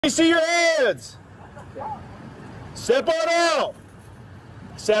Let me see your hands. Step on out.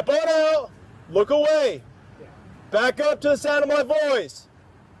 Step on out. Look away. Back up to the sound of my voice.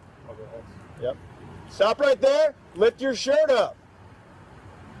 Yep. Stop right there. Lift your shirt up.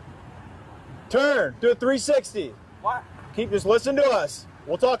 Turn. Do a 360. What? Just listen to us.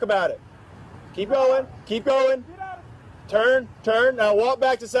 We'll talk about it. Keep going. Keep going. Turn. Turn. Now walk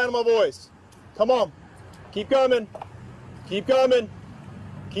back to the sound of my voice. Come on. Keep coming. Keep coming.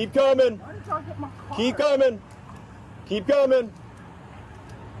 Keep coming. Keep coming. Keep coming.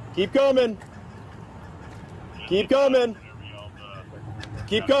 Keep coming. Keep coming.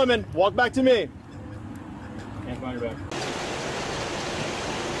 Keep coming. Walk back to me. Hands behind your back.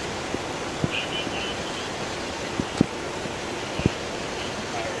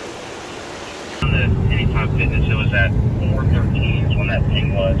 On the Anytime Fitness, it was at 4:13 is when that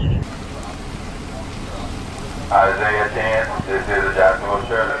thing was. Isaiah 10, this is the Jacksonville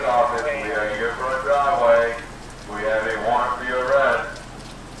Sheriff's Office. We are in your front driveway. We have a warrant for your arrest.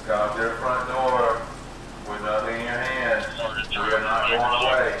 Come to the front door with nothing in your hands. We are not going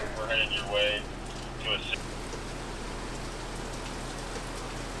away. We're headed your way to a...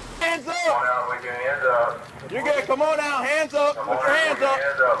 Hands Come up. on out with your hands up. You're good. Come on out. Hands up. Come Put on your out hands with your up.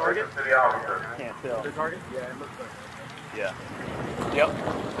 hands up. Target to the officer. Can't tell. Your target? Yeah, it looks like it. Yeah. Yep.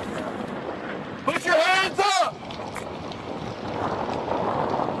 Put your hands up.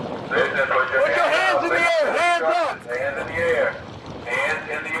 Listen, Put your hands in the air. Hands up. Hands in the air. Hands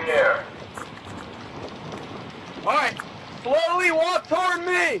in the air. All right. Slowly walk toward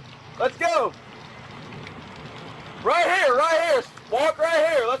me. Let's go. Right here. Right here. Walk right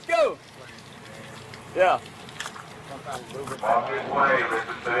here. Let's go. Yeah. Walk this way.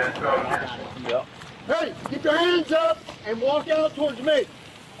 Listen to the instructions. Yep. Hey, get your hands up and walk out towards me.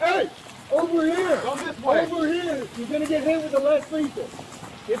 Hey, over here. Come this way. Over here. You're going to get hit with the less lethal.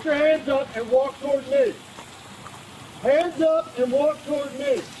 Get your hands up and walk towards me. Hands up and walk towards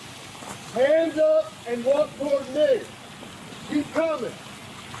me. Hands up and walk towards me. Keep coming.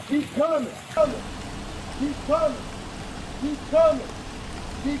 Keep coming. Coming. Keep coming. Keep coming.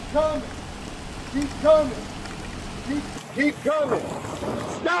 Keep coming. Keep coming. Keep coming.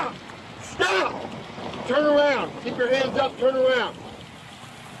 Stop. Stop. Turn around. Keep your hands up. Turn around.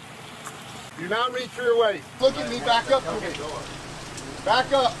 Do not reach for your waist. Look at me. Back up to me.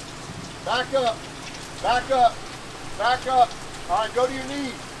 Back up. Back up. Back up. Back up. All right, go to your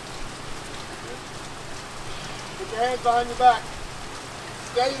knees. Put your hands behind your back.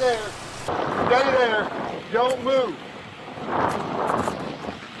 Stay there. Stay there. Don't move.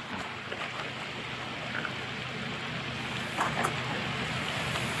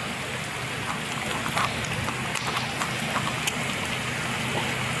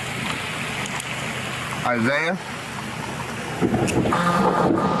 Isaiah?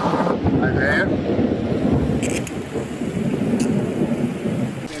 Isaiah?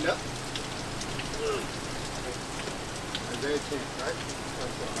 Stand up. Isaiah 10, right?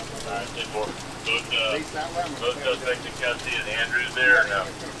 Alright, 10-4. Face that way. Both suspects in custody and Andrew's there now.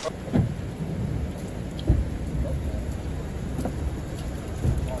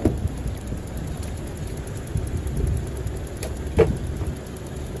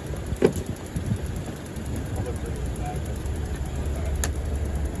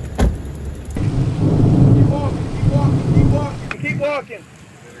 Keep walking.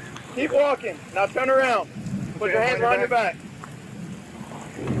 Keep walking. Now turn around. Put your hands behind your back.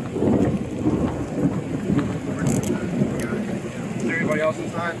 Is there anybody else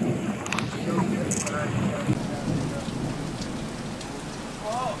inside?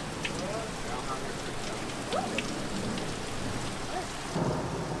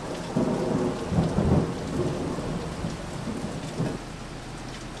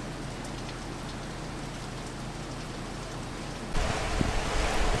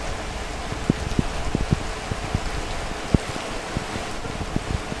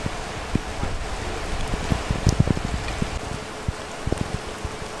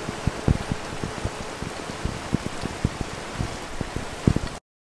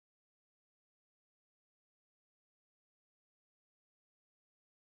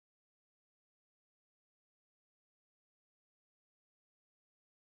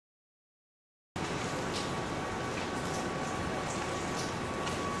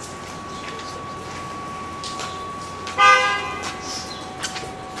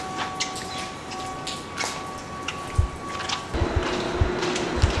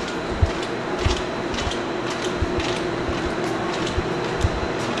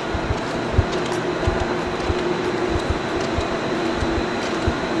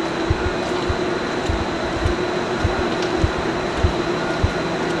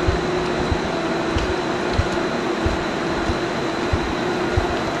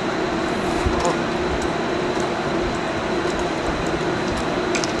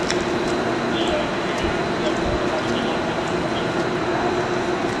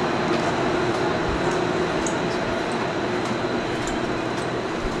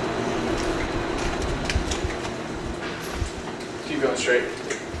 going straight.